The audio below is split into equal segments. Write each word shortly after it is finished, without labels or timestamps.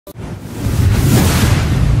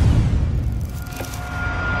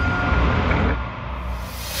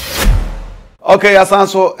Okay,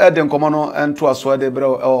 asanso Eden Komono and to us de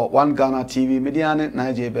bro One Ghana TV Mediane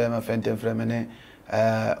Nigeria ma fenten fremene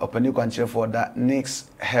openi kwanche for that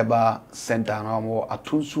next Heba Center na mo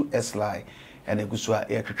atunsu S-line and egusua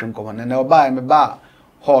e twetwem komo na oba me ba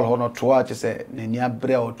hall hono to a chese ne nia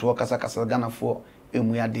bre o to kasa Ghana fo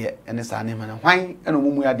emuade ene sa ne mana hwan ene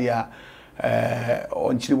omuade a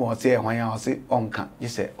onchiri mo se hwan a se onka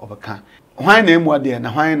yese obeka hwan na emuade na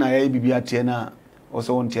hwan na ya bibia tie na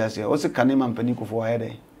also won tiase also kanema mpani Kufour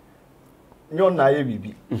ayede nyo na ye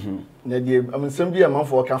bibi na die amsem bi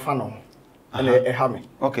amanfo ka fa no na e ha me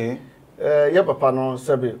okay ye papa no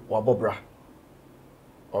sebe wabobra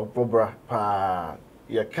pa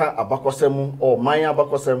ye ka abakosem or man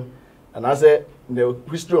abakosem and I say the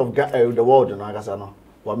history of the world na agasa no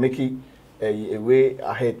wa make a way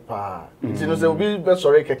ahead pa you know say we be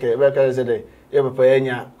sorry keke be ka say dey ye papa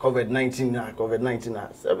enya covid-19 na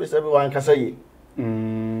sebe wan kasa yi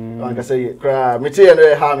I can say, cry, me tell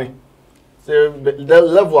you, how me. So, the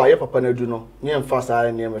level I papa na do no, me and fast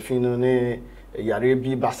I near my fino ne,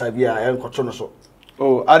 Yarebi, Basavia, and Cochonoso.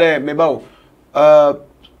 Oh, are me bow.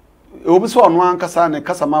 Obiso on one kasa ne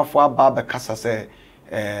kasa ma fo aba kasa say,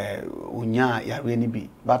 unya Yareni bi.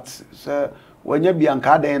 But, sir, when you be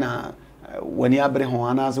anka den na, when you abre ho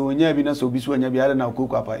ana so when you be na so biso when you be ada na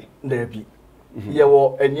okuku apai. There be. Yeah,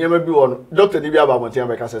 well, and you may be one. Doctor Dibia Bamontian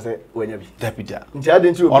Becassa say, when you be deputy. I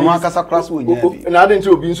didn't you on one casa cross when you and I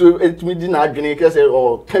didn't be so it me did not drink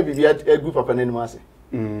or can be a group of an animal.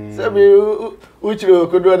 So, which you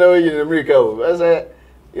could run away in America as a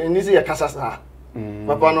easy a casa.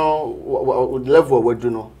 Papa no would level what you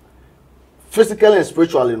know. Physically and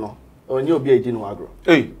spiritually, no, or you'll be a genuagro.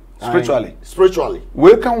 Hey, spiritually.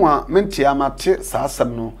 Welcome one, mentia mate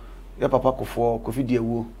sasam ya papa Kufour, Kofi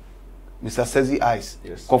Diewu. Mr. Sezi Eyes.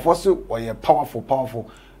 Yes. Kufour or you powerful.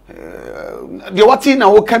 The what in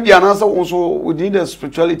our can be an answer also within the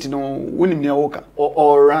spirituality no winning near Oka.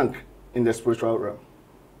 Or rank in the spiritual realm.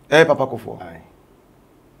 Eh, Papa Kufour. Aye.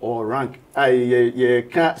 Or rank. Aye,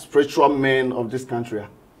 can't spiritual men of this country.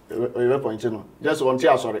 Just one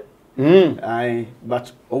tear, sorry. Aye,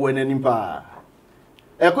 but when any pa.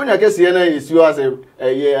 I couldn't guess is you as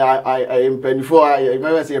I am before I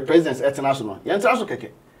remember say President's International. International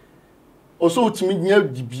keke. Also to me near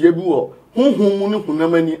the Biebu,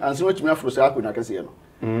 whom many and so much me for Saku Nakasiano.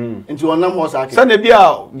 Into one number was I send a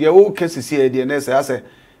beer, the old cases here, the NS, I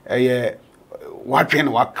say, watching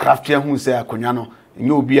what crafty who say Acuniano,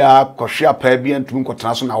 you be a Koshia Pebi and Tunko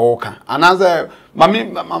Transona Walker. Another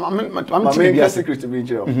Mammy, secret to be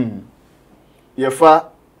jail. Your fa,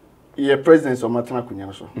 your president of Matana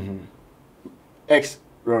Cunyaso. Ex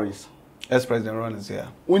Prez. Ex President Wrαth here.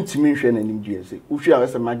 Won't to mention any GSA, which are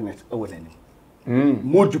as a magnet over any.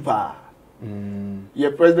 Mojupa.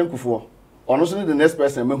 Your President Kufour. Honestly, the next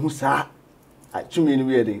person who saw at 2 million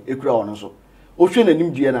wedding, a crown also. Ocean and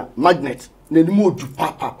Indiana, magnet, then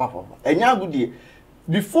Mojupa, papa. And now good day.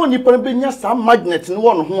 Before Nippon Benya, some magnet and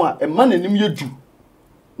one who are a man and you do.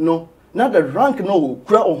 No, not the rank no,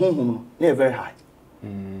 crowd or home, near very high.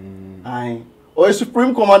 Aye, or a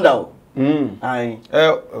supreme commander. Aye.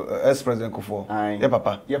 Ex President Kufour. Aye. Yeah,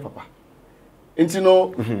 Papa. Yeah, Papa. And you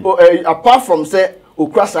know, apart from say, o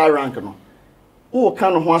cross our rank no. O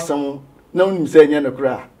kind of want some no him say no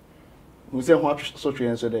cry. We say what so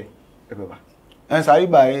true so day. Papa. And so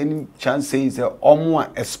by any chance say is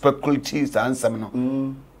omo speculative answer no.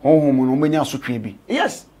 Home no menya so twe bi.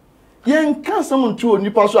 Yes. Yen can someone to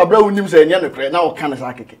nipa so abra unim say no cry na o kan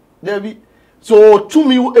sa keke. There be. So to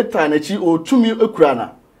me etan achi o to me ekura na.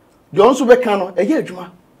 Johnson Becano, a year juma.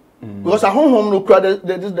 Because a home no crowd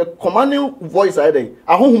the commanding voice I day.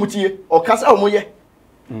 A home tea or cast out moye.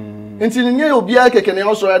 Until near Obia can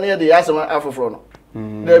also near the Asama Afro.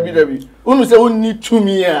 There be. Unu say only to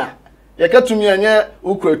me. You cut to me and yeah,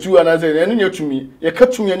 Ukra two and I say, and you to me. You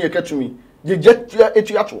cut to me and you cut to me. You jet your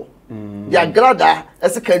etiato. You are glad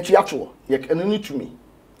as a country actual. You can to me.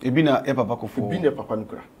 You been a Papa Kufour. Been a Papa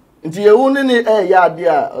Nukra. Nti ye won ni ya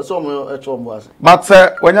dia so mo eto mo ase but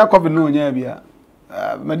when you come no nya bia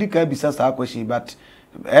medical bisa sa question but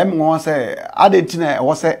won say adentina e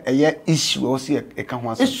wo say eye issue wo say e ka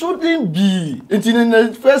ho ase it shouldn't be nti in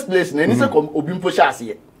the first place na ni say obi mpo sha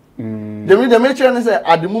ase the mention say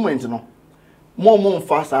at the moment no mo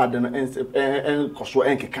fast ad no en koso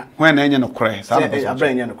en keka when na nya no kore sa na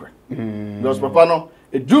abran nya no kore because papa no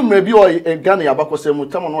edum na bi o Ghana ya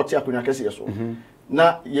bakosem tam no ote akonya kese so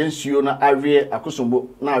na yensuo na awe akosombo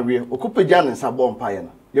na awe okopagya ne nsa bo mpaye na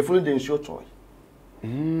ye funu de nsuo toy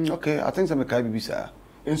okay I think some kai bibisa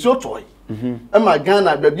nsuo toy ma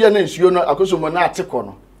Ghana ba bia na nsuo no akosombo na ateko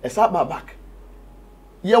no esa ba back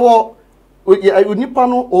ye wo nipa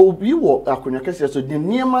no obi wo akonya kese so de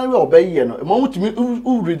niema we obaye no ma wutumi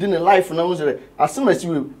u read in life na wo say asemasi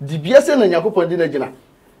we di bia se na Yakopon di na gina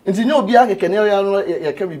nti nye obi akeke ne ya no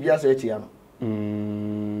ya ka bibia se etia no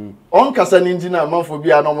on kasa ni ndina manfo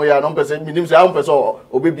bia no mo ya no pese minim se am pese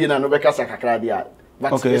obebie na no be kasa kakra dia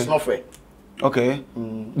but okay. It's not fair. Okay.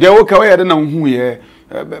 They okay we dey na hu ye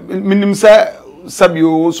minim se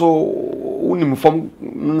sabio so unim fom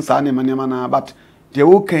nsa ne manema na but they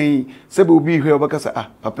okay se be obi hwe obakasa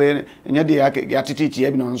papa enya de ya tititi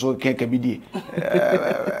ya bi no so keka bi die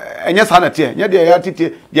enya sa na tie enya de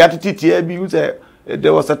ya tititi ya bi say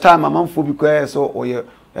there was a time manfo bi kwa so oye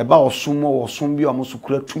eba osum bi o so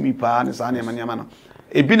kura tumi pa ne sa ne manema na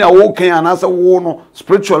ebi na wo kan anasa wo no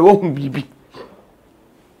spiritual wo hu bibi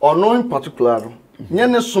ono in particular nye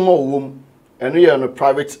ne sumo wom eno ye no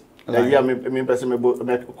private yeah me person me bo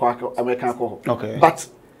American ko okay but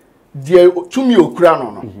dia tumi okura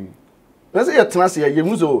no na say ye tena se ye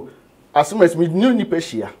muzo asmas me ni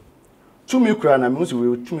pehia tumi okura na me muzo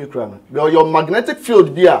we tumi okura no your magnetic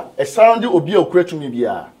field bia e surround obi okura tumi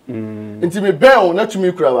bia nti me ben na tumi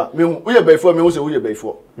okura ba me hu ye baifo me hu se wo ye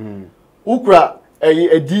baifo ukura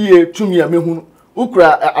edie tumi a me hu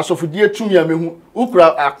ukura asofudie tumi a me hu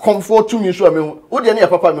ukura a comfort tumi so a me hu wo de na ya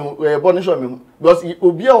papa me hu body so a me hu because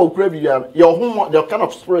obi a okura bia your home the kind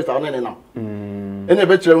of spirit are na nam ene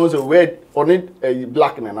be kire say we on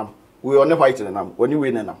black na nam we on white na nam oni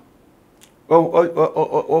we na nam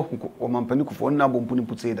o mampani Kufour na bompuni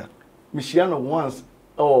puteda Michiano once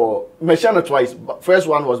or Michiano twice. First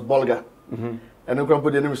one was Bolga and then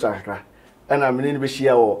put the name Sakra and I'm in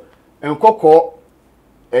Bishia or and Coco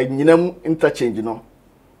a Ninam interchange, you know.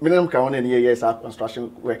 Minimum count in years after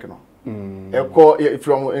construction work. No,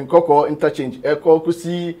 from in Coco interchange, a coco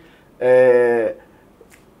see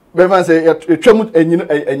Bevan say a tremut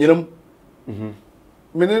and you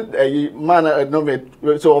minute a man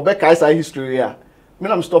no so back I say history.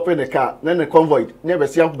 When I'm stopping the car, then the convoy never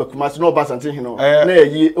see up Kumasi, no bus until you know. Nay,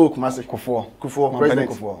 ye oh Kumasi Kufour, president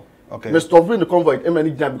Kufour. Okay. Me stopping the convoy,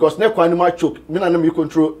 because never animal choke. Me and me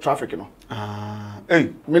control traffic, you know. Hey,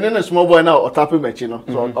 me and a small boy now or tapping me, you know.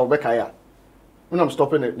 So I'll back here. When I'm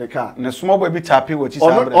stopping the car, and a small boy be tapping what you say.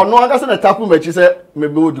 Or no, I got a tapping me. She said,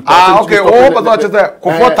 maybe would okay. Oh, but what you say?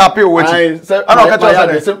 Kufour tapping what you say? I don't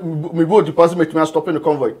catch you. Me would deposit me to stopping the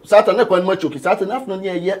convoy. Saturday, never animal choke. Saturday, afternoon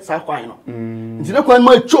yet. Saturday, no. Nti na kwan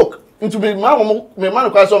my choke into me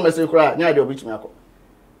man kwa so message kra nya de obit me akọ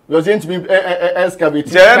because ent me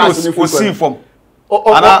excavate o see from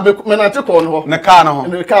me na te ko no na car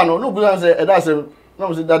no no bu say e da say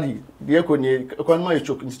no say daddy de e ko ni kwan my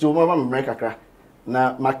choke nti o ma me kakra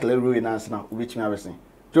na makle ruin na na obit me abesen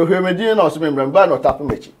to hwe me din na o so me ba na tap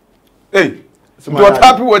me chi do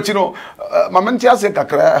tap we chi no mama nti ase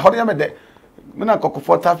kakra ho de me de me na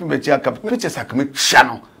Kufour tap me chi aka pictures akame cha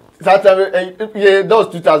no yeah, that was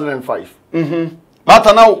 2005.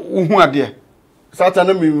 But now, who are there?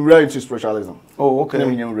 Saturday, we were into spiritualism. Oh, okay.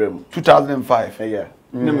 2005. Yeah.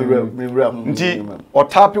 We or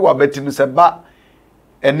tap you are betting say ba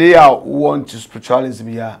and they are want to spiritualism.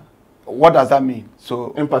 Yeah. What does that mean?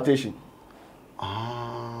 So impartation.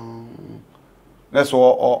 That's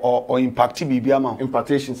or impact baby amount.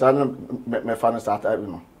 Impartation. So I don't my father start you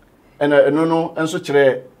know. And no, and so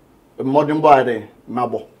chere modern boy there,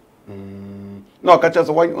 mabo. No, catch us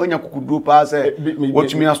when you could do pass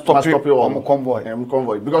what me stop your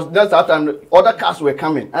convoy. Because that's that time other cars were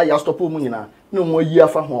coming. I just stop na no more year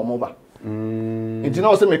for home over. It you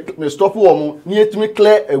know say me stop wo near to me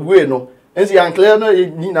clear away no. And see clear no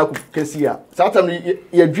ni na can see ya. That time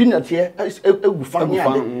you dream at here e fan ya.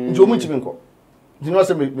 Nti o mu chimi nko. You know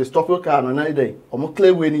say me stop your car no na day. O mo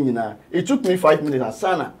clear way ni nyina. It took me 5 minutes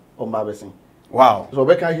asana on babesin. Wow. So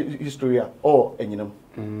back history or enyinam.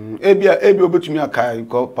 Ebi obetumi akai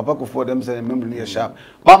ko Papa Kufour dem say memory near sharp.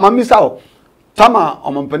 But mami saw tama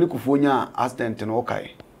omampani Kufour nya accident no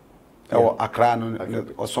okay. E wo Accra no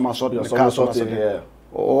or summer sort the car sort yeah.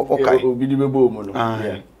 Okay. Obi di bebo mu no.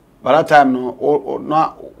 Yeah. By that time no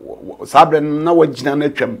na sabre na wagina na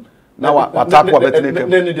twam na wa tap wa betene twam.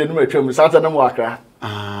 Na ni de no twam Saturday no Accra.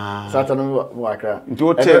 Saturday no Accra. Nti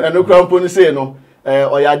o te no krampo ni say no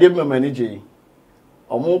oyade me manage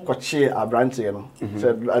omo kwache abrante no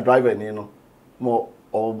said a driver ni no mo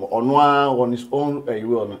onwa on his own way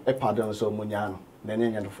no e pardon so munya no na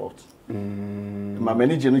nya no fault ma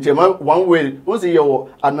manage no chema one way o say yo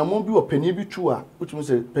anamo bi o pani bi tu a utumi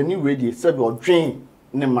say pani we dey say be odwen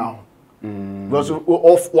ne ma ho because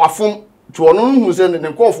of wafom to ono hu say ne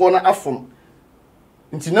nkofo na afom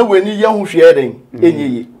nti na we ni ye hu hwe den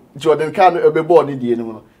enyeyi nti oden ka no ebe board die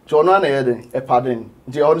no to ono na ye den e pardon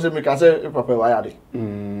nti ono say me ka say papa wa ya de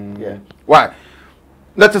Yeah. Why?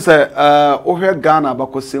 Let us say, over Ghana,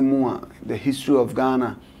 Bakosemua, the history of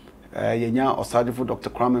Ghana. Yenya Osadifo Dr.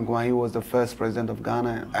 Kwame Nkrumah, he was the first president of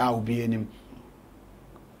Ghana. I will be in him.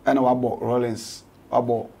 And Wabo Rollins,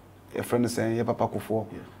 Wabo, a friend is saying, Papa Kufour.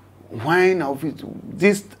 Why now?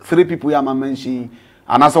 These three people I am mentioning,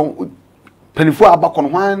 and also Penifo Abakon,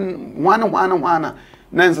 one.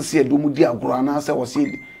 Nancy said, "Do mudia grana." So was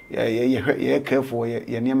it? Yeah, careful.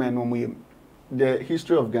 Yeah, near man. The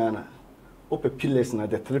history of Ghana, open pillars na,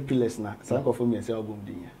 the three pillars na. Some of them say album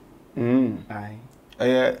dinga.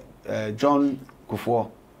 Aye. John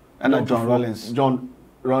Kufour and John Rollins. John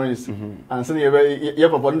Rollins. And so you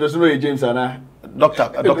papa no know James ana. Dr.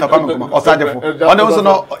 Kwame Nkrumah. Osadefo. And also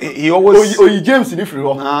no, he always. Oh, James ni free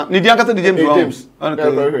ho. Ni dia kata di James.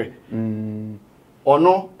 Okay.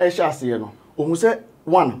 Ono e sha ase no. Ohun se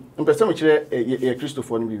one, mpese me kire ye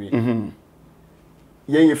Christopher ni bibi.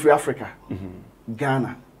 Ye free Africa.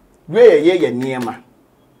 Ghana. Where ye niema.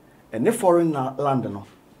 And the foreign land no.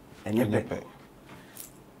 Enye pe.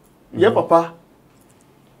 Ye papa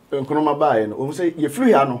Nkrumah bae no. Ohun se ye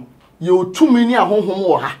free ha no. Ye otumi ni ahonhom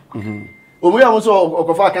wo ha. Omu ya mo so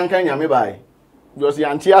okofa kankan nyame bae. Because ye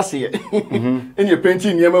anti ase. Enye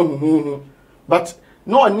painting niema huhu. But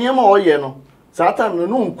no niema o ye no. Sa time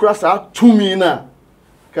no nkura sa tumi na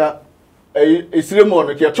ka esiremo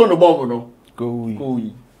no ke to no bomb no go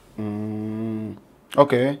yi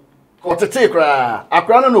okay ko tete kra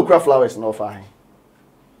akra no kra flowers no fine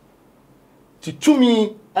ti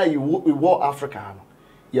tumi ayi wo Africa no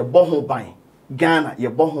ye bo ho ban Ghana ye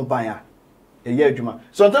bo ho ban a ye adwuma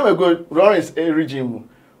sometime ago Lawrence regime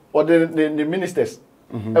or the ministers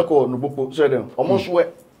eko no popo so dem omo so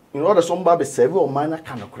in order some ba be serve o man na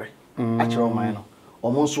kanokre a kire o man no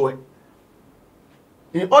omo so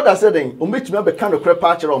in order saying, o metimi abeka no kre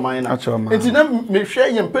pa akere o man na enti na me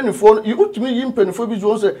hwe ye mpanifo you utimi yi mpanifo bi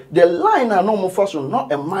jo say the line na no mo fashion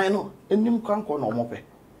not a man no enim kwanko na omo pe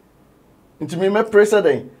enti me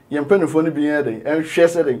president ye mpanifo no bi ye den en hwe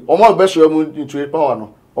saying o mo be so mu into power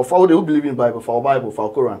no of how they believe in Bible for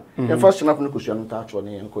Quran en fashion na ko kusua no ta acho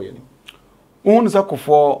ne en ko ye ni un za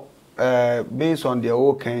Kufour based on their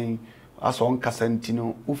own kind as on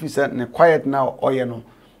kasantino officer ne quiet now oye no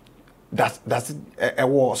that's a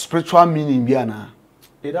war spiritual meaning biana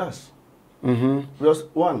it does because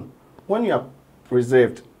one when you are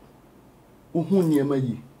preserved uhun niema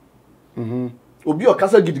yi obi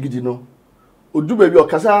okasa gidigidi no odu ba bi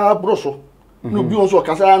okasa broso no obi onso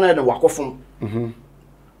okasa na de wakofon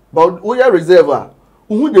but we are reserve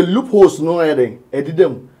uhun the loopholes no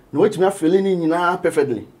edidem no wetimi afele ni nyina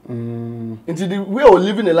perfectly into the way of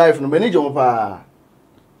living a life no manage mo pa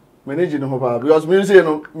manage no pa because me say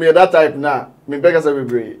no me that type na me beg say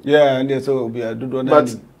be yeah and so be a do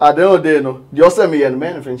but at the end of the day no the also me and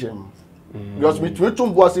man finche because me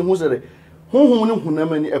tum boss hu say honhom ne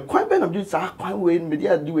hunam ni e kwan be na be sa kwan we me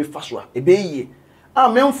dia di we faswa e be yie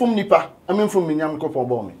amemfom nipa amemfom me nyam kopon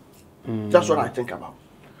bo me that's what I think about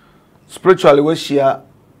spiritually we share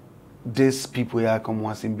these people here come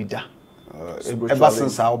once in bida ever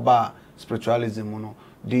since our spiritualism no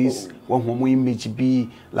this one who image be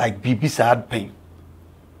like BB sad pain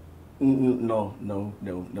no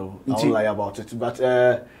I'll lie about it but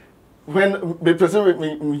when the person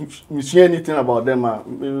me see anything about them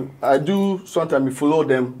I do sometimes me follow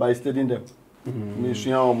them by studying them me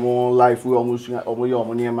see more life we almost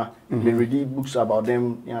omo niema me read books about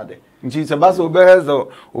them yeah there nti se ba so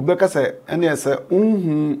obehezo obeka say ene say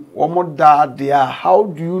omo da there how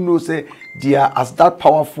do you know say they are as that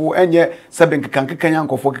powerful enye se ben kan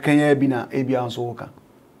yankofo kekanya bi na e bia nso woka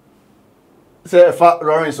say fa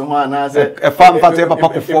Lawrence ho ana say e fa mfa Papa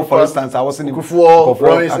Kufour for instance I was in Kufour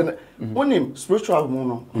Lawrence onim spiritual mo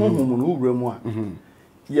no honhom no wura mu a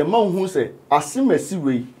ye ma hu say asimasi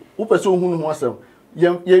we wo pese hu no asem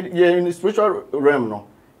ye in spiritual realm no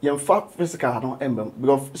yem fa physical no embem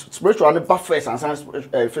because spiritual ne ba first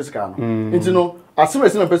and physical no into no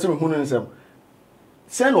asimesi na person hu no nsem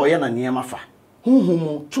say no ye na niema fa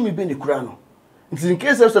huhumu tumi be ne kura no in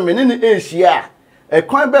case of some menene ehia e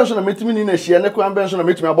kwan ben so na metimi ni na ehia ne kwan ben so na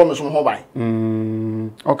metimi abom so ho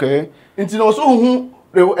ban okay into no so hu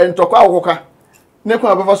entokwa awoka ne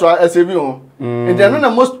kwan abefa so asebi ho and then na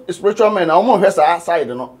most spiritual men na omo hwesa side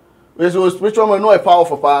no we so spiritual men no a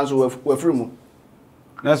powerful power so we free mu.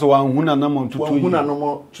 That's one huna na mo tutu. Huna no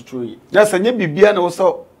mo tutu yi. Yes, anye bibia na wo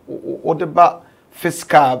so wo de ba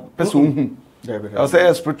physical person hu. I say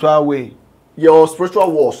a spiritual way. Your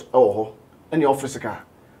spiritual wars and your physical.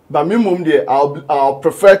 But me mum there I'll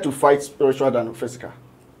prefer to fight spiritual than physical.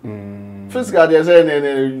 Physical there say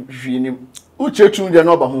ne uche tun there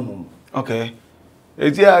no ba hu. Okay.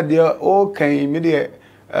 Etia there okay me there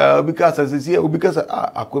because as is here because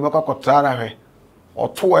akwemaka kotrara hwe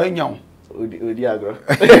oto enyawo odi agro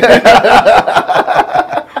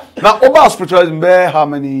now over spiritualism be how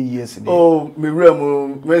many years in oh me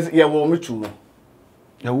rem yeah wo me tu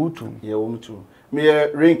ya wutu yeah wo me tu me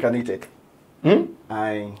reincarnated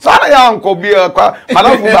ai sana ya anko bi kwa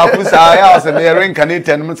manafu ba ku sa ya se me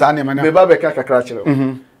reincarnated no sa ne mana me ba be kakra kire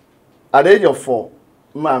at the age of 4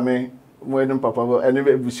 mama when papa and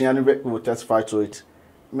busia ne will testify to it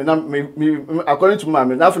me according to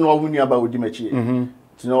mama na no wo nua ba odi machi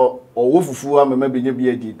you know owo fufu a mama benye bi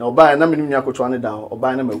adi na oba na me nua kotwa ne da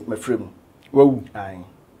oba na mafrem wawu ai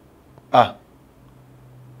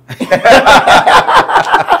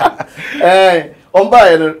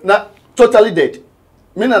omba na totally dead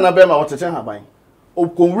me na be ma wotete haban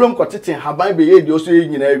okonwuram kwotete haban be ye di oso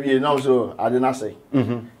nyina awie na so ade na sei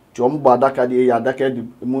ti omba adaka de ya adaka di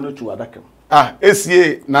monotu adaka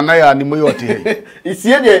esie nana ya ni moyote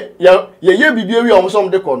esie de ye bibie wi omso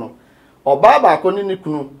de ko no oba ba ko ni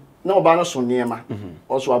kunu na oba no so niema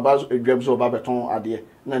oso aba edwam so oba beton ade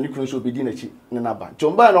na ni kunu so obedi na chi ne na ba ti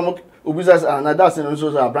omba no obuza na da se no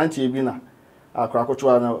so abrantie bi na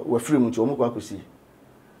akrakotwa na wafrim ti omko akosi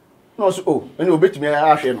no so eni obetumi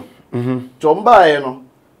ahwe no ti omba ye no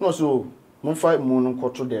no so monfa mu no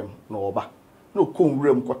koto dem na oba no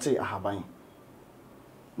konwuram kote ahaban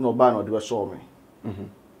no ba no de so me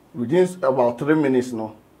within about 3 minutes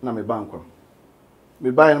no na me bankwam me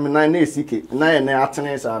buy me na esike na na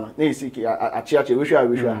atene sa no na esike achiache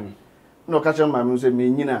wehwa no ka che ma me se me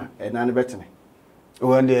nyina na ne betene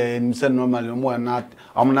when they said normally no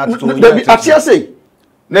I'm not to achia say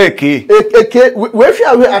na eke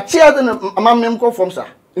wehwa achia de amamem ko from sa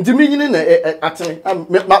nti me nyina na atene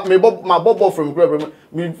me bobo from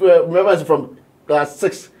me remember from class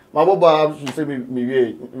 6 my bobo say me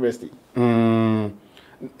university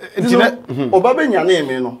obabe nyane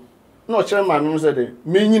me no chere ma me say de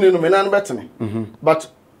me nyine no me na betene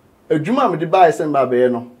but adwuma me de buy say ba be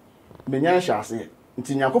no me nya hwase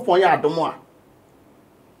nti nyakopon ya adom a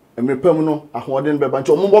emrepam no ahoden be ba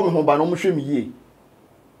nti ombo me ho ba no mo hwe me yie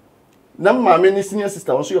na ma me ni senior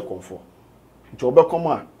sister won so ye komfo nti obekom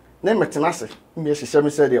a na metena ase me hyehyɛ me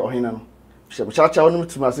say de ohina no hyehyɛ chacha won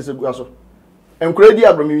mutuma ase se gua so enkuredi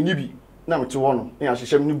abrami ni bi na mete wo no na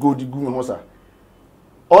hyehyɛ me ni gold gu me ho sa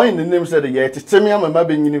all in the name said yeah tell me am ma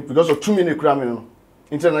be nyini because of 2 minutes kra me no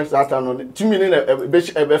internet data no 2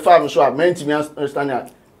 minutes be farm so a menti me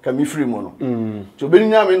understand ka me free mo no so be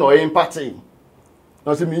nya me no e party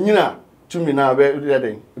no se me nyina 2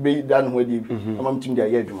 minutes be dan ho di am tim dia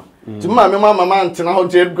ye adwuma ti ma me mama ntena ho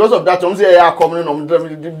because of that say ya come no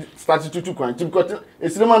start to kwan ti because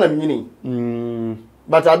esirema na me nyini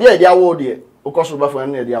but ade dia wo de okoso ba for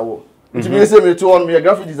na dia wo ti me say me to on me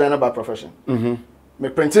graphic designer by profession me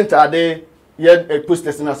printing tade ye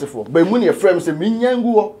posters na sefo ba mu ne frame say me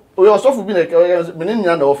nyangu wo o yo sofo bi na me ne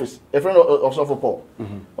nya na office e friend of sofo Paul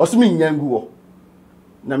o se me nyangu wo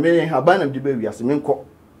na me haban na de ba wi ase me nko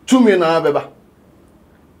 2 me na beba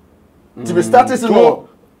to be started so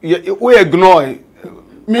we ignore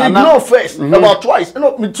me ignore first about twice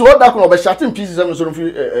no me to that no be shutting pieces am so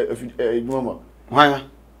fi mama why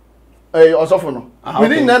o sofo no me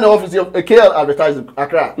ne nya na office e KL advertise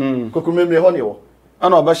Accra kokume me ho ne wo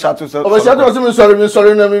ana oba shatu so oba shatu so me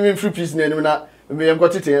sorry na me free piece na ni na me yam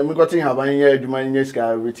kwatete me kwatete haban ye adwuma nye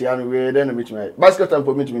ska weti anu we then me tumi basket and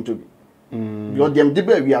for me to be you dem de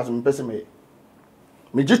ba wi as me pese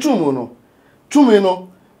me jitu mu no tumi no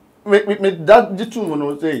me that jitu mu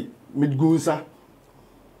no say me gunsa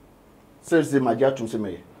say magiatu say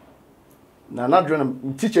me na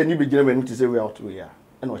drum teacher ni be gina me to say we out we ya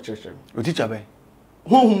e no church o teacher be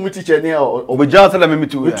hu teacher ni o be jasa la me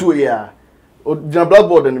to ya o na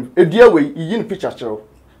blackboard and edua we yin picture chero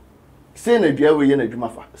say na edua we ye na adwuma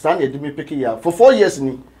fa sa na edumi pick ya for 4 years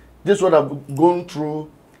ni this what I've gone through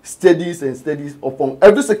studies and studies upon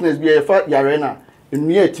every sickness be fa yare na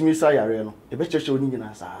enu ya etimi sa yare no e be cheche oni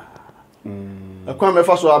nyina sa ekwan me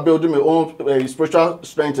fa so build my own spiritual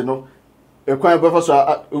strength no ekwan be fa so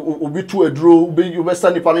obi tu aduro obi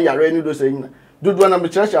stand nipa no yare ni do say nyina dodo na me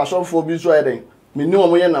cheche asofo bi so ayeden me ni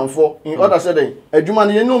omo ye namfo in order say den adwuma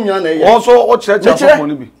ne ye no mia na ye also o cheche asofo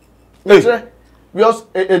ni bi because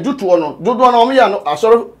edutu no dodo na omo ya no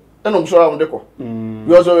asoro enom so ra mo deko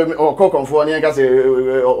we also kokonfo ne ga say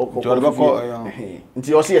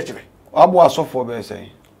nti o se ye chire abo asofo be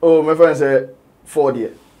say oh my friend say 4 there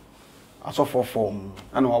asofo 4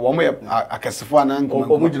 ana wo mo akesefo anan ko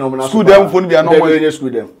school dem fo ni bia no mo school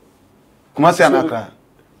dem Kumasi anaka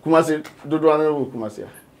Kumasi dodo anu Kumasi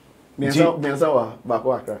miensa wa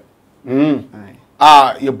bako Accra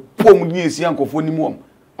ye pom ni esi ankofo ni mu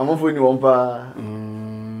amofo ni won pa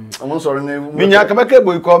I'm sorry minya kabeke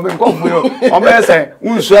boy ko me ko boy o me say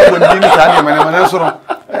unsu abondi ni sa de mane so no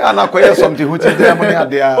ana koye something who ti dem ni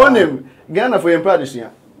ade a onim Ghana for your tradition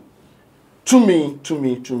to me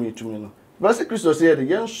no Basi Christo said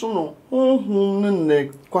yen so no honhum ne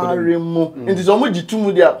kware mu enti so mo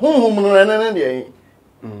gitumu dia honhum no na de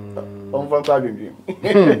on van kwa dwindwim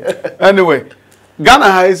anyway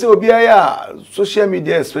Ghana has obiaya social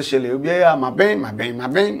media especially obiaya maben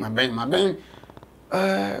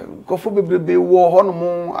kofo bebrebe wo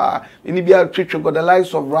hono ini bia twetwe god the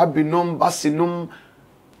likes of Rabbinom Basinum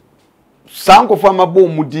sankofo amabo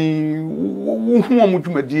mudi hu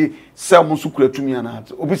omudwumadi se mo sukura tumi ana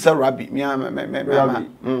obi se Rabbi me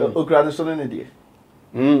okra no so ne de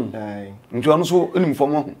ai nti ono so onim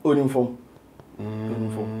fom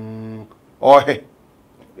oh hey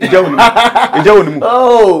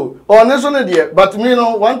oh on so ne de but me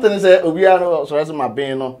no one thing say obi ano so as my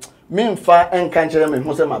ben no me mfa enka nkere me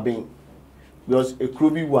hu say my ben because a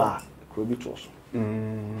krobi to so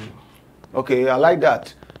okay I like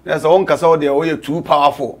that. There's one kasa there we too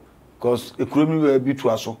powerful because a krobi will be to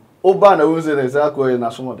aso oba na we say na say akoye na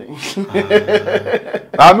so modern me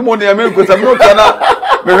mo ne me ko say no kana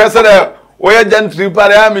me hwese there we gentry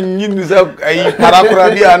pare am nyin say ai parakura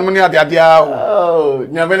bia no ne ade oh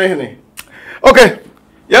nyame ne hene okay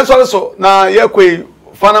yes so na ye kwei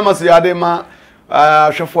pharmacy ade ma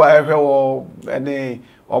hwefo ahwe wo ene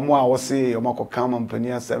omo a wo se omo akoka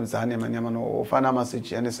mampani service ane manyama no pharmacy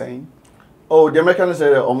chi ene saying oh the American say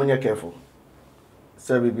omo nya careful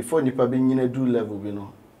say before nipa be nyina do level bi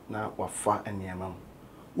no na wafa enema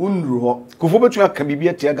unru ho kofo betu aka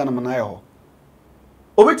bibia tia Ghana mana ye ho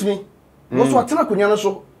obetimi no so atena kunya no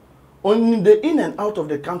so on the in and out of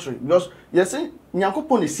the country because yes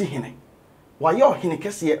nyankopon si hene wa ye ohene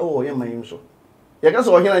kese ye ye mayim so ye kase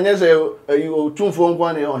ohene anya say otumfo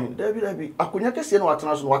nkwa na ye ohene dabi akunya kese na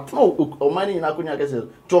watena so watena omani na akunya kese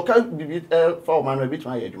to ka bibi fa omani bit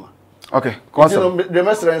ma ye adwuma okay cause the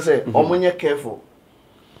master say omonye careful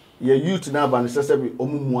ye youth na ba ne sese bi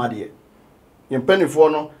omumu ade ye mpanifo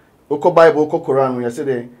no oko bible oko Quran ye say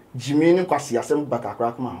de jimi ni kwase asem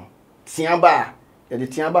batakra kuma ho tiaba ye de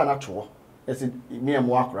tiaba na to ye say me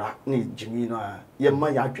emo akra ni jimi no ye ma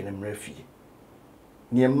ya adwene mra fie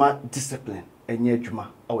ni ma discipline enye adwuma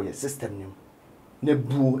awo ye system nim ne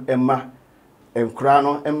bu ema enkra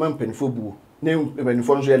no ema mpanifo bu ne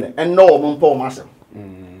mpanifo no so ye ne enno o mo mpa o masem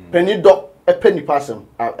penny do e penny passem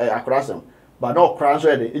akrasem but no crown so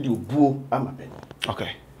e di obuo ama penny okay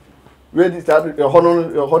ready start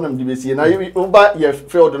honor di besi na uba ye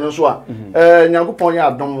field no so a nyankopon ya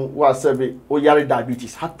adom wa sebe o yare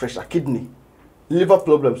diabetes heart pressure kidney liver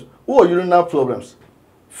problems or urinary problems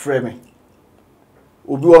frame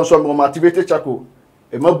obi won so mo activated charcoal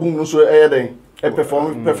e mabum no so e den e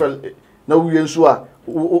perform perfect na wiye nso a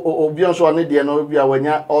obi nso ne de no bia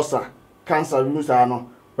wanya ulcer cancer musa no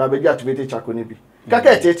rabeji activated charcoal ne bi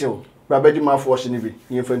kaka etete o rabeji mafo hye ne bi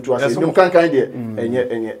yemfantu ase nim kankan de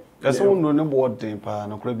enye ese wonu ne boarding pa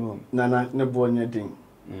na kura bi won na ne bonya din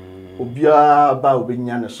obia ba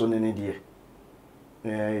obenya ne so ne de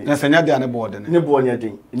na senya de ne boarding ne bonya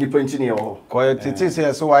din nipa nti ne ho ko tete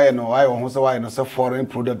se so waye no waye ho so waye no so foreign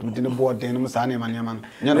product with ne boarding no sa ne manema no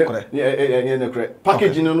nya no kure ne kure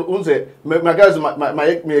packaging no unse my guys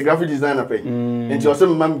my graphic designer pay nti o se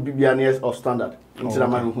mam bibia ne of standard nti na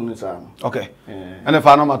man hu ne sa okay and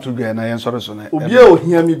fa no ma to bia na yen soro so na obia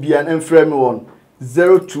ohia mi bia en frame me won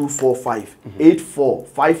 0245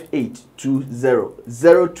 845820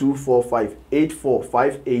 0245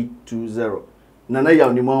 845820 Nana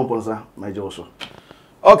ya ni mo amponsa majoso.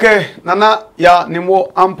 Okay, Nana ya ni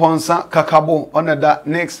mo amponsa kakabo oneda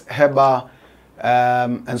next heba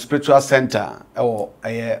and spiritual center or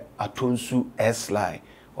atonsu S-line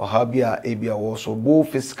or habia ebia also both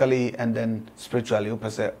physically and then spiritually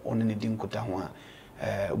opese onini dinkuta ho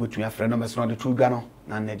obetumi afre no meso de true gano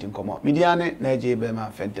na na din komo mediane na je be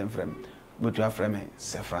ma fentem frem obetumi afre me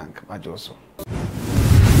se Frank majoso.